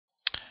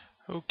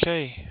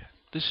Okay,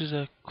 this is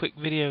a quick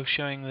video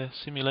showing the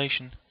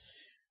simulation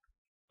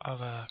of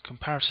a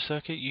comparator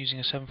circuit using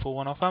a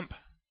 741 op-amp.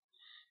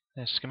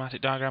 There's a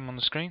schematic diagram on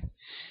the screen.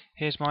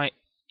 Here's my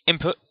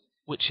input,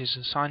 which is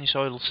a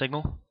sinusoidal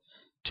signal,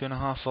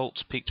 2.5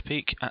 volts peak to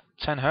peak at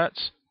 10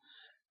 Hz.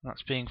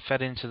 That's being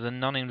fed into the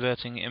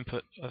non-inverting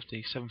input of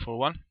the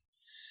 741.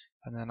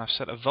 And then I've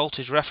set a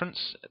voltage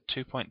reference at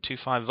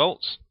 2.25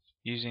 volts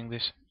using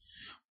this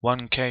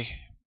 1K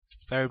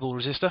variable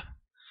resistor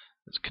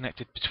that's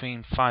connected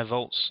between 5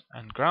 volts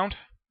and ground.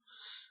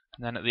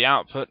 And then at the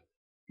output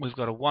we've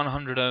got a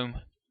 100 ohm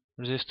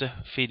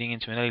resistor feeding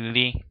into an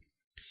LED,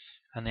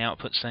 and the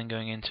output's then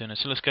going into an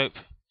oscilloscope,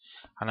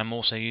 and I'm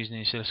also using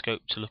the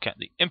oscilloscope to look at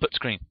the input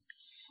screen.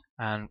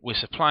 And we're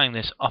supplying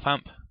this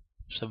op-amp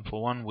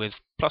 741 with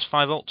plus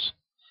 5 volts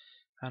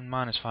and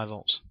minus 5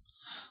 volts.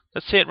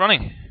 Let's see it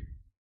running.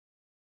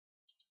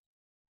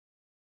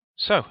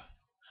 So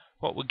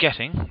what we're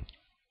getting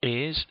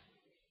is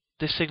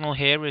this signal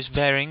here is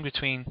varying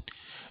between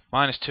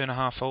minus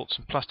 2.5 volts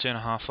and plus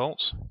 2.5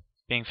 volts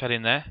being fed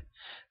in there.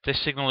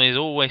 This signal is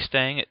always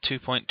staying at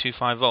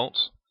 2.25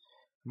 volts,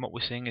 and what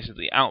we're seeing is that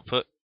the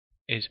output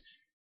is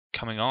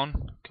coming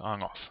on,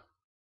 going off,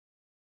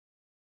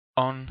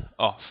 on,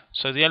 off.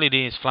 So the LED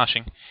is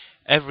flashing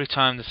every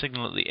time the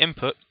signal at the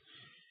input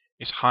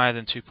is higher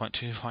than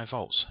 2.25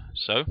 volts.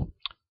 So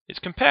it's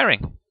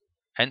comparing,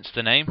 hence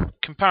the name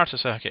comparator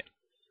circuit.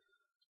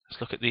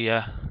 Let's look at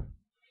the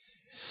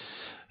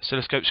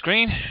oscilloscope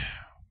screen,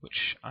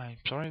 which I'm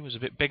sorry was a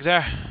bit big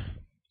there.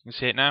 You can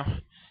see it now.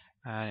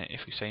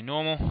 If we say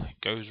normal,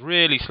 it goes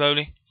really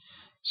slowly.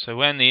 So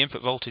when the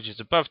input voltage is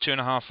above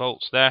 2.5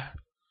 volts there,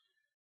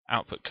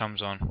 output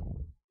comes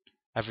on.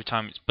 Every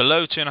time it's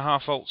below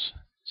 2.5 volts,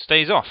 it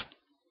stays off.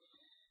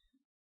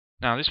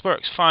 Now this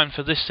works fine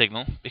for this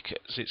signal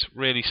because it's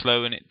really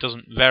slow and it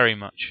doesn't vary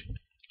much.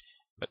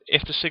 But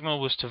if the signal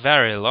was to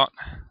vary a lot,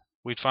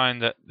 we'd find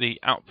that the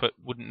output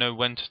wouldn't know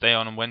when to stay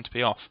on and when to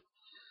be off.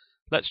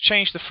 Let's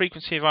change the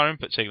frequency of our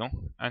input signal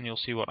and you'll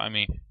see what I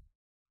mean.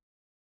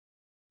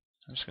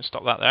 I'm just going to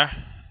stop that there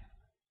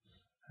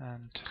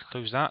and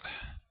close that.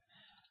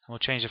 And we'll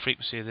change the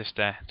frequency of this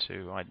there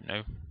to, I don't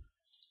know,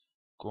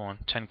 go on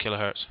 10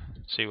 kilohertz.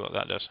 See what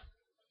that does.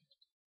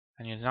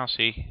 And you'll now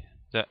see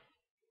that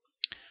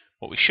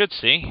what we should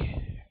see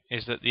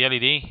is that the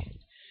LED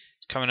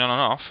is coming on and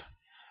off,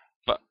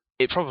 but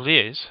it probably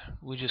is.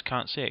 We just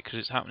can't see it because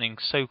it's happening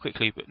so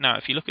quickly. But now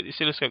if you look at the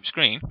oscilloscope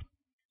screen,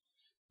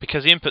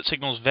 because the input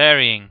signal is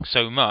varying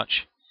so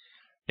much,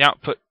 the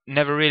output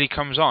never really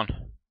comes on.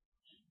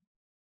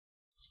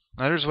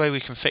 Now there's a way we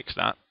can fix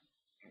that.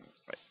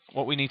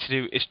 What we need to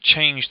do is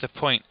change the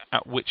point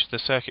at which the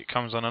circuit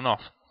comes on and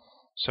off.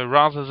 So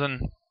rather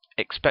than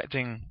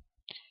expecting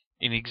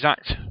an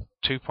exact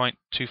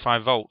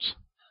 2.25 volts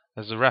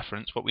as the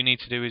reference, what we need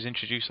to do is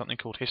introduce something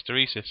called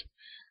hysteresis.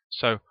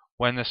 So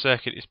when the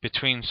circuit is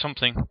between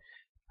something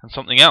and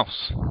something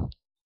else,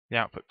 the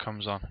output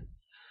comes on.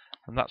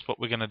 And that's what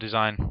we're going to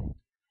design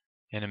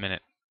in a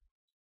minute.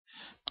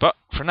 But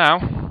for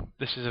now,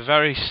 this is a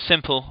very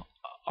simple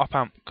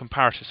op-amp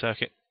comparator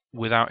circuit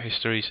without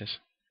hysteresis.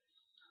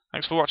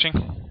 Thanks for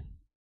watching.